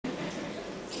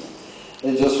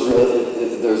It just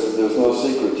really, there's no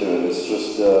secret to it. It's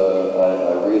just,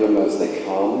 I read them as they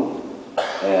come,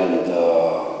 and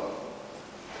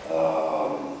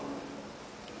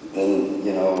then,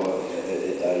 you know,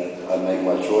 I make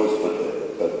my choice, but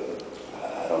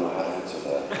I don't know how to answer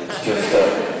that. It's just,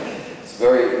 it's a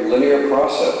very linear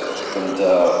process, and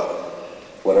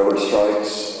whatever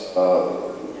strikes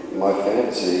my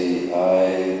fancy,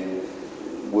 I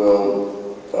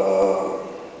will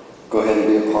go ahead and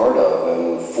be a part of.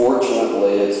 And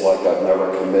fortunately, it's like I've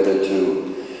never committed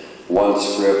to one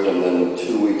script and then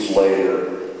 2 weeks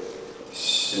later,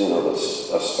 you know, a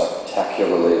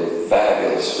spectacularly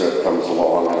fabulous script comes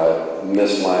along and I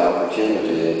miss my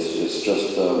opportunity. It's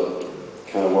just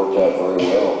kind of worked out very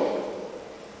well.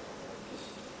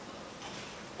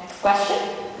 Next question?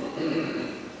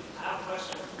 I have a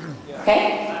question. Yeah.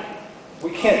 Okay.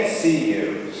 We can't see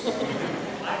you.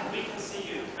 We can see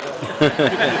you.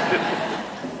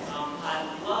 I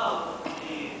love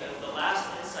the last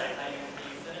insight, how you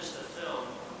finished the film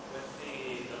with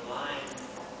the line,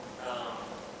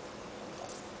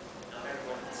 now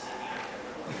everyone can see me.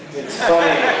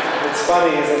 It's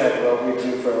funny, isn't it, what we do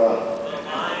for love? The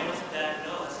line that,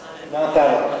 no, that's not it. Not that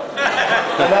one.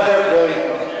 Another brilliant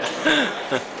one.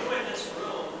 Who in this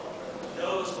room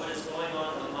knows what is going on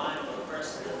in the mind of the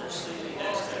person that they're sleeping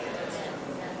next to? I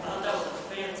thought that was a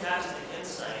fantastic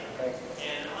insight.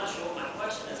 And I'm not sure what my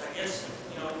question is. I guess,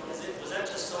 you know, was that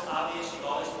just so obvious you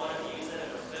always wanted to use it in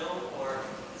a film, or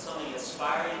did something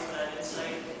inspire you to that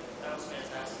insight? That was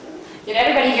fantastic. Did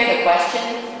everybody hear the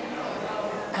question?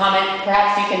 Comment?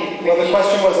 Perhaps you can repeat. Well, the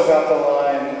question was about the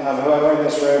line, whoever in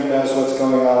this room knows what's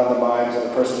going on in the minds of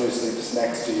the person who sleeps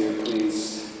next to you,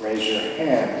 please raise your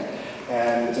hand.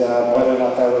 And whether or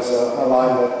not that was a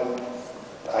line that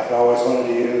I've always wanted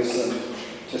to use and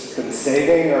just been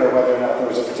saving, or whether or not there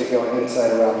was a particular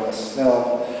insight around this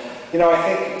film. You know, I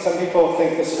think some people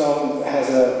think this film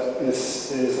is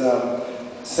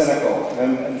cynical,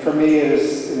 and for me it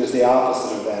is the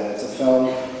opposite of that. It's a film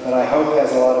that I hope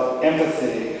has a lot of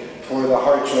empathy for the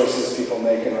hard choices people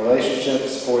make in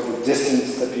relationships, for the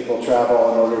distance that people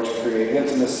travel in order to create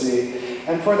intimacy,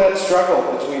 and for that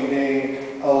struggle between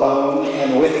being alone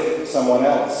and with someone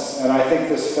else. And I think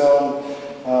this film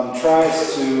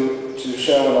tries to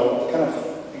show in a kind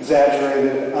of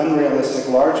exaggerated, unrealistic,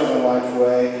 larger-than-life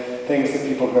way things that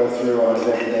people go through on an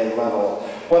everyday level.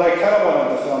 What I kind of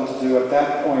wanted the film to do at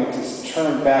that point is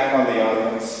turn back on the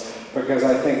audience, because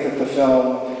I think that the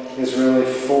film is really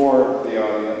for the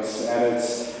audience, and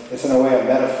it's in a way a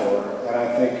metaphor. And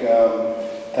I think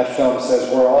that film says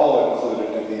we're all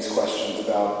included in these questions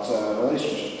about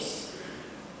relationships.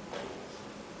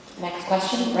 Next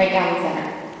question, right down the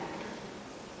center.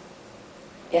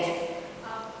 Yes?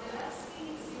 The last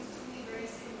scene seems to be very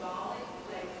symbolic,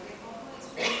 like the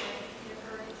complex your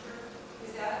furniture.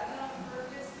 Is that done on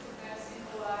purpose? Does that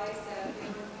symbolize that they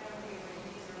were kind of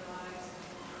rearranging their lives?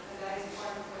 And that is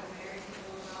part of what marriage is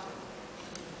all about?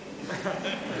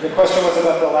 The question was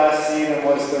about the last scene, and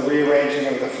was the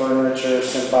rearranging of the furniture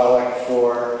symbolic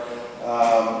for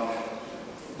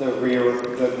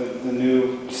the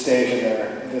new stage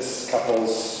in this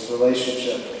couple's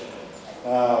relationship.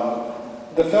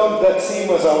 The film, that scene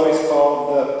was always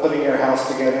called the putting your house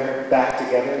together, back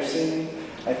together scene.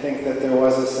 I think that there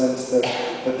was a sense that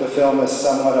the film is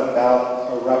somewhat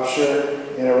about a rupture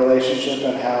in a relationship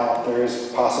and how there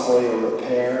is possibly a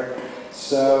repair.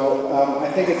 So I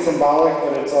think it's symbolic,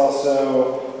 but it's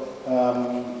also,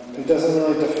 it doesn't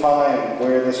really define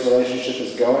where this relationship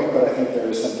is going, but I think there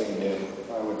is something new,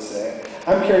 I would say.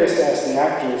 I'm curious to ask the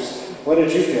actors, what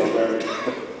did you feel about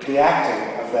the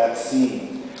acting of that scene?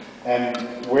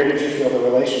 And where did you feel the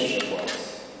relationship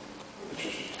was?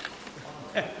 Patricia.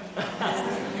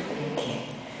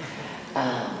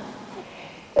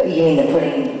 You mean the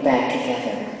putting back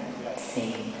together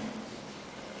scene?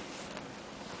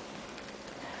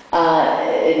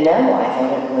 No, I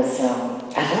thought it was, I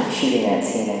loved shooting that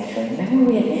scene actually.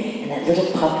 Remember and that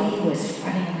little puppy was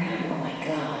running around? Oh my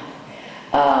God.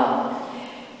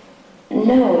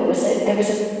 No, I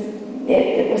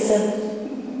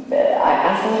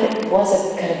thought it was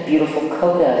a kind of beautiful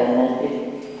coda, and that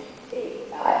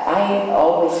I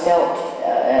always felt,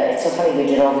 it's so funny, we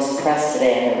did all this press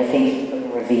today, and there were things we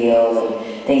couldn't reveal, and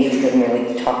things we couldn't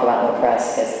really talk about in the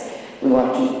press, because we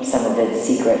want to keep some of it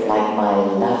secret, like my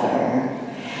lover.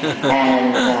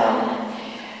 And,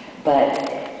 but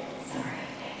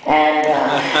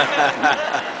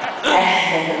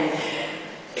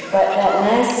that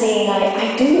last scene, I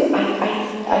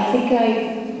think I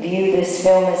view this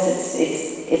film as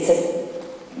it's a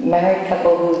married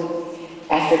couple who,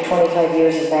 after 25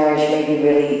 years of marriage, maybe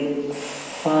really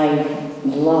find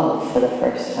love for the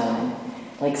first time.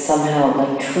 Like somehow,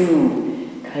 like true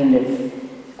kind of,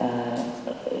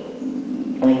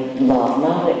 like love,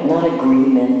 not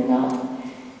agreement, not,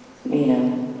 you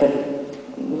know, but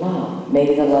love.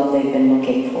 Maybe the love they've been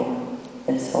looking for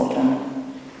this whole time.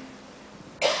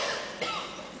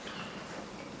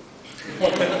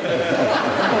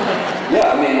 Yeah,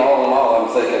 I mean, all in all, I'm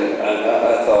thinking,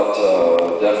 I thought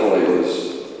definitely it was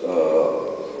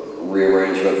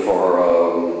rearrangement for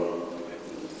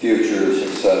future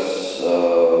success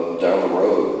down the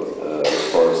road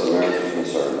as far as the marriage was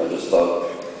concerned. I just thought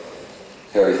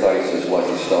Harry thanks his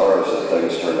lucky stars that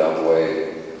things turned out the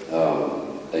way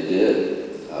they did,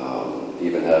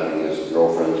 even having his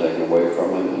girlfriend taken away from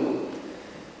him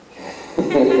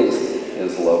and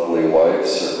his lovely wife